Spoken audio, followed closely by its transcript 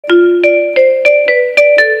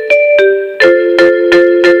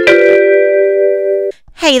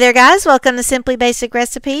Hey there guys, welcome to Simply Basic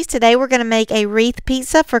Recipes. Today we're going to make a wreath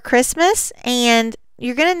pizza for Christmas, and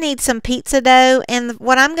you're going to need some pizza dough, and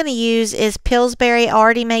what I'm going to use is Pillsbury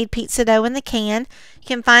already made pizza dough in the can. You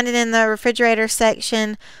can find it in the refrigerator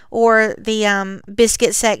section or the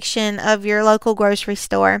biscuit section of your local grocery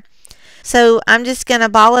store. So I'm just going to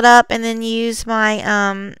ball it up and then use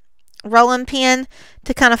my rolling pin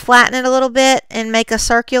to kind of flatten it a little bit and make a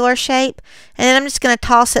circular shape, and then I'm just going to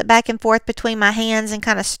toss it back and forth between my hands and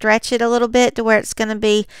kind of stretch it a little bit to where it's going to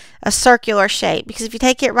be a circular shape, because if you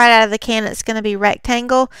take it right out of the can it's going to be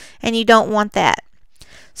rectangle and you don't want that.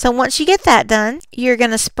 So once you get that done, you're going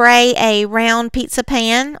to spray a round pizza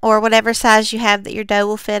pan or whatever size you have that your dough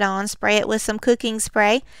will fit on. Spray it with some cooking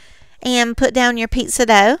spray and put down your pizza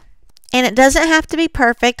dough. And it doesn't have to be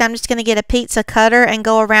perfect. I'm just going to get a pizza cutter and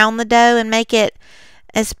go around the dough and make it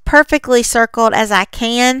as perfectly circled as I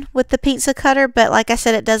can with the pizza cutter. But like I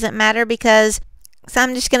said, it doesn't matter, because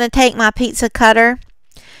I'm just going to take my pizza cutter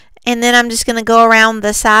and then I'm just going to go around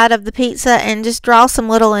the side of the pizza and just draw some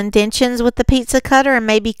little indentions with the pizza cutter and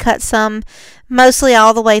maybe cut some mostly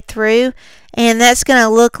all the way through. And that's going to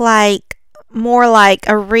look like more like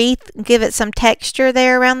a wreath, give it some texture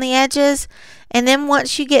there around the edges. And then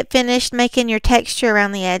once you get finished making your texture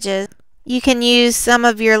around the edges, you can use some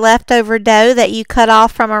of your leftover dough that you cut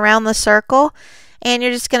off from around the circle, and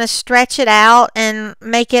you're just going to stretch it out and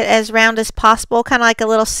make it as round as possible, kind of like a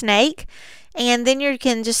little snake. And then you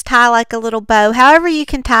can just tie like a little bow. However you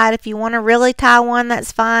can tie it. If you want to really tie one,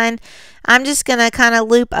 that's fine. I'm just going to kind of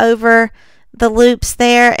loop over the loops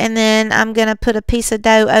there, and then I'm going to put a piece of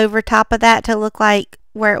dough over top of that to look like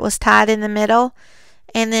where it was tied in the middle,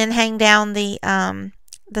 and then hang down the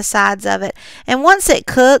sides of it. And once it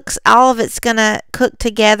cooks, all of it's going to cook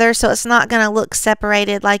together, so it's not going to look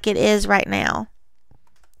separated like it is right now.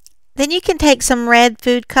 Then you can take some red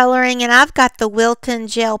food coloring, and I've got the Wilton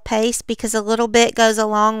gel paste because a little bit goes a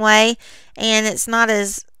long way and it's not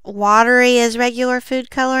as watery as regular food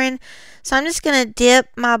coloring. So I'm just going to dip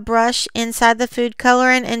my brush inside the food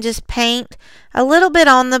coloring and just paint a little bit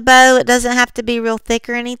on the bow. It doesn't have to be real thick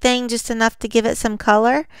or anything, just enough to give it some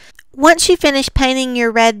color. Once you finish painting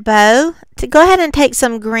your red bow, go ahead and take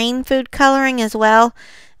some green food coloring as well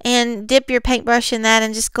and dip your paintbrush in that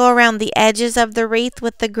and just go around the edges of the wreath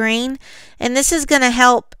with the green. And this is going to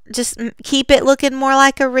help just keep it looking more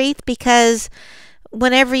like a wreath, because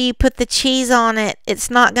whenever you put the cheese on it, it's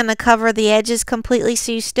not going to cover the edges completely,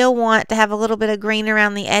 so you still want to have a little bit of green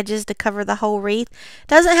around the edges to cover the whole wreath.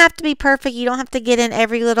 Doesn't have to be perfect. You don't have to get in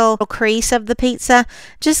every little crease of the pizza.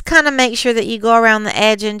 Just kind of make sure that you go around the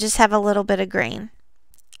edge and just have a little bit of green.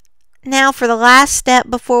 Now for the last step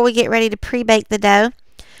before we get ready to pre-bake the dough,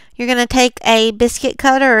 you're going to take a biscuit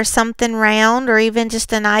cutter or something round, or even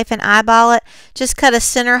just a knife, and eyeball it. Just cut a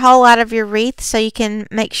center hole out of your wreath so you can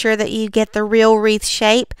make sure that you get the real wreath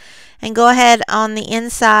shape. And go ahead on the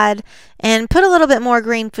inside and put a little bit more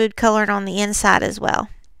green food coloring on the inside as well.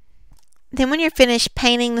 Then when you're finished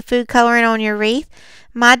painting the food coloring on your wreath,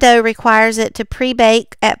 my dough requires it to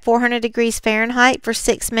pre-bake at 400 degrees Fahrenheit for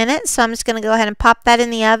 6 minutes. So I'm just going to go ahead and pop that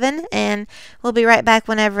in the oven, and we'll be right back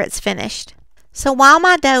whenever it's finished. So while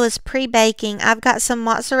my dough is pre-baking, I've got some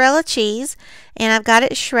mozzarella cheese, and I've got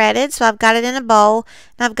it shredded, so I've got it in a bowl,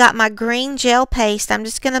 and I've got my green gel paste. I'm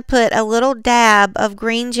just going to put a little dab of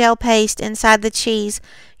green gel paste inside the cheese.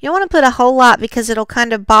 You don't want to put a whole lot because it'll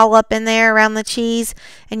kind of ball up in there around the cheese,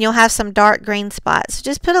 and you'll have some dark green spots. So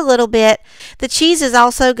just put a little bit. The cheese is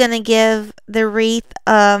also going to give the wreath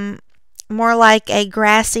more like a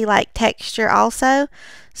grassy-like texture also,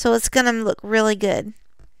 so it's going to look really good.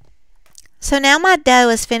 So now my dough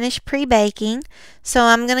is finished pre-baking, so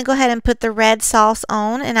I'm going to go ahead and put the red sauce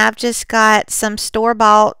on, and I've just got some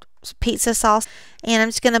store-bought pizza sauce, and I'm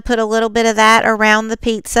just going to put a little bit of that around the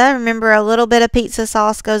pizza. Remember, a little bit of pizza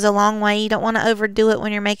sauce goes a long way. You don't want to overdo it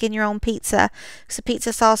when you're making your own pizza, because the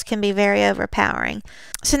pizza sauce can be very overpowering.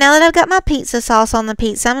 So now that I've got my pizza sauce on the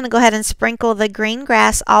pizza, I'm going to go ahead and sprinkle the green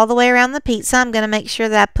grass all the way around the pizza. I'm going to make sure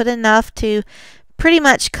that I put enough to pretty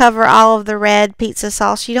much cover all of the red pizza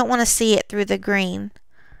sauce. You don't want to see it through the green.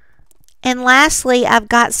 And lastly, I've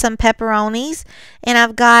got some pepperonis, and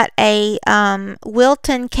I've got a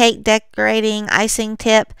Wilton cake decorating icing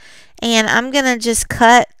tip, and I'm going to just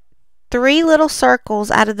cut 3 little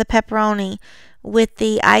circles out of the pepperoni with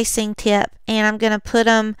the icing tip, and I'm going to put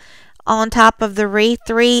them on top of the wreath,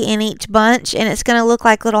 3 in each bunch, and it's going to look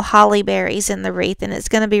like little holly berries in the wreath, and it's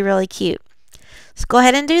going to be really cute. So go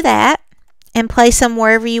ahead and do that, and place them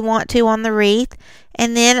wherever you want to on the wreath.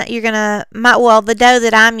 And then you're gonna, the dough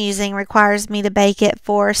that I'm using requires me to bake it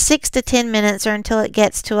for 6 to 10 minutes or until it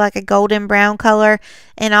gets to like a golden brown color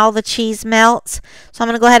and all the cheese melts. So I'm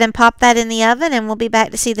gonna go ahead and pop that in the oven, and we'll be back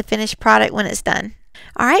to see the finished product when it's done.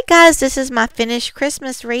 Alright guys, this is my finished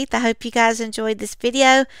Christmas wreath. I hope you guys enjoyed this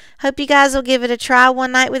video. Hope you guys will give it a try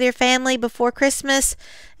one night with your family before Christmas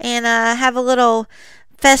and have a little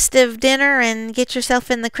festive dinner and get yourself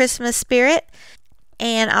in the Christmas spirit.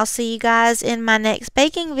 And I'll see you guys in my next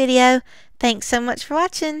baking video. Thanks so much for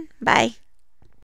watching. Bye.